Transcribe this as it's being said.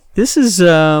This is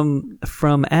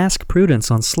from Ask Prudence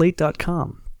on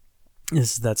Slate.com.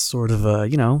 That's sort of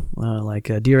like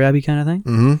a Dear Abby kind of thing.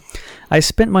 Mm-hmm. I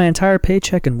spent my entire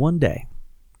paycheck in one day.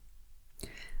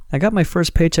 I got my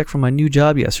first paycheck from my new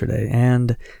job yesterday,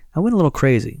 and I went a little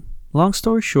crazy. Long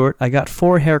story short, I got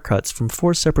 4 haircuts from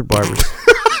 4 separate barbers.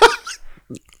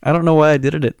 I don't know why I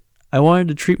did it. I wanted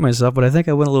to treat myself, but I think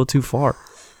I went a little too far.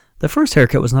 The first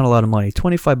haircut was not a lot of money,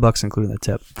 $25 including the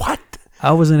tip. What?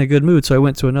 I was in a good mood, so I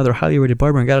went to another highly rated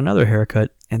barber and got another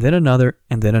haircut, and then another,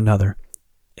 and then another.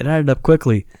 It added up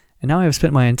quickly, and now I have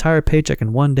spent my entire paycheck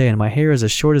in one day, and my hair is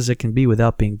as short as it can be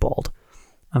without being bald.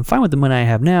 I'm fine with the money I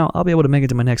have now. I'll be able to make it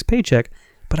to my next paycheck,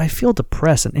 but I feel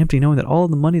depressed and empty knowing that all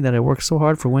of the money that I worked so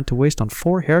hard for went to waste on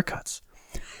 4 haircuts.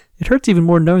 It hurts even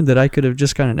more knowing that I could have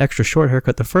just gotten an extra short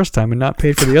haircut the first time and not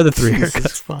paid for the other 3 Jesus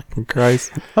haircuts. fucking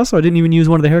Christ. Also, I didn't even use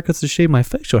one of the haircuts to shave my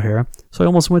facial hair, so I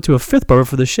almost went to a 5th barber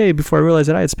for the shave before I realized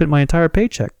that I had spent my entire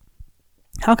paycheck.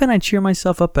 How can I cheer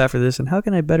myself up after this, and how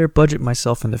can I better budget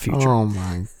myself in the future? Oh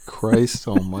my Christ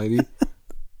almighty.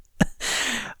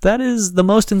 That is the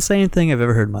most insane thing I've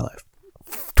ever heard in my life.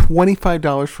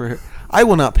 $25 for hair. I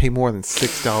will not pay more than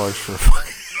 $6 for a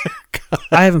fucking haircut.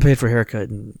 I haven't paid for a haircut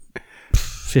in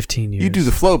 15 years. You do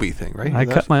the Flowbee thing, right? I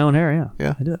cut my own hair, yeah.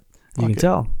 Yeah. I do it. You Fuck can it.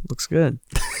 tell. Looks good.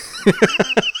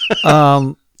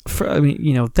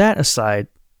 That aside,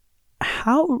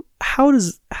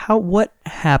 what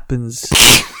happens?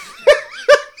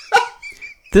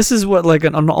 This is what like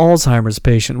an Alzheimer's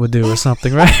patient would do or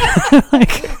something, right?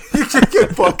 Like, You should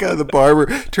get fuck out of the barber.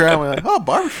 Turn around and like,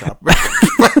 barbershop.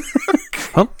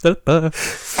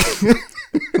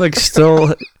 like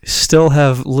still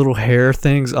have little hair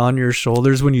things on your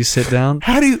shoulders when you sit down.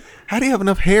 How do you have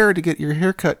enough hair to get your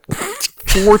hair cut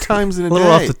 4 times in a A little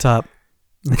day? off the top.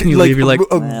 And you leave, you're like,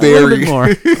 a a very little bit more.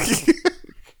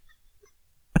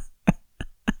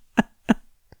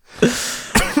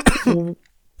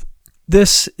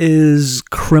 This is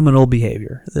criminal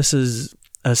behavior. This is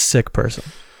a sick person.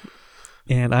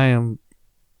 And I am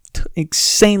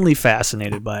insanely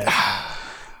fascinated by it.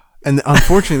 And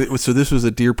unfortunately, so this was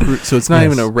a Dear Prudence. So it's not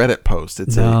Yes. even a Reddit post.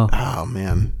 It's No. oh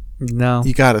man. No.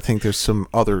 You got to think there's some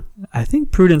other. I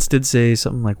think Prudence did say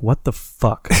something like, what the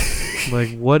fuck?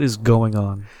 Like, what is going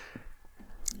on?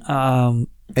 And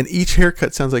each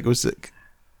haircut sounds like it was like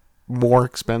more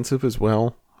expensive as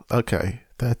well. Okay,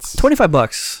 that's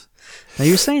 $25. Now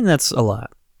you're saying that's a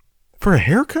lot. for a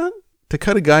haircut to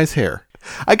cut a guy's hair.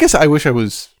 I guess I wish I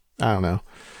was. I don't know.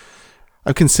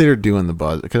 I've considered doing the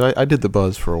buzz because I did the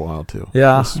buzz for a while too.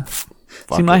 Yeah.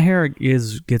 Fuck See, my it. hair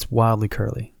gets wildly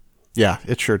curly. Yeah,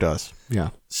 it sure does. Yeah.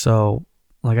 So,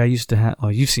 like I used to have. Oh,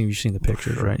 you've seen the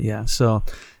pictures, right? Yeah. So,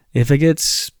 if it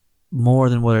gets more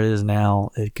than what it is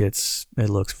now, it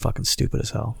looks fucking stupid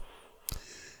as hell.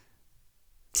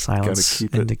 Silence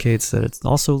keep it- indicates that it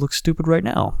also looks stupid right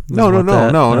now. No.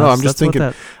 I'm just thinking.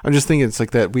 That, I'm just thinking it's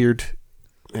like that weird.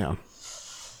 Yeah.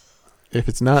 If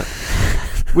it's not,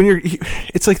 when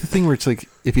it's like the thing where it's like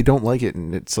if you don't like it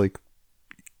and it's like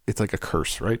a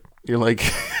curse, right? You're like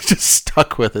just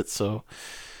stuck with it. So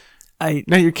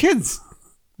now your kid's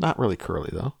not really curly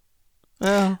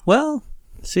though. Well,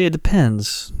 see, it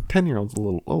depends. 10-year-old's a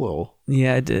little.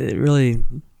 Yeah, it really.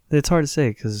 It's hard to say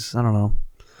because I don't know.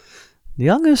 The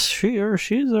youngest,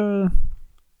 she's it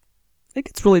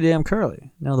gets really damn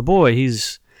curly. Now the boy, he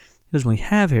doesn't really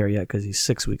have hair yet because he's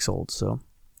 6 weeks old. So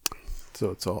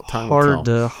it's all time. hard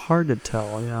to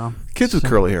tell. Yeah, Kids with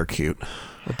curly hair are cute.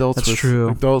 Adults That's with true.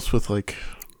 Adults with like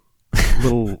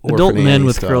little adult orphan men Annie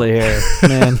with style. curly hair,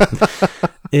 man.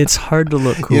 It's hard to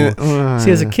look cool. Yeah, See,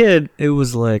 as a kid, it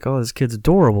was like, oh, this kid's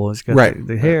adorable. He's got Right.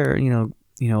 the hair,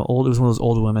 old. It was one of those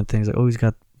old women things like, oh, he's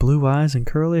got blue eyes and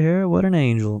curly hair. What an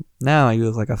angel! Now you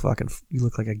look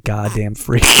like a goddamn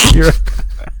freak. You're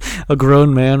a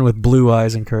grown man with blue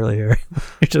eyes and curly hair.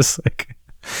 You're just like,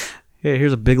 hey,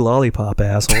 here's a big lollipop,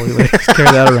 asshole. You like,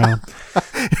 carry that around.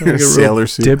 Your Like a sailor real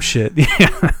suit. dipshit.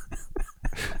 Yeah.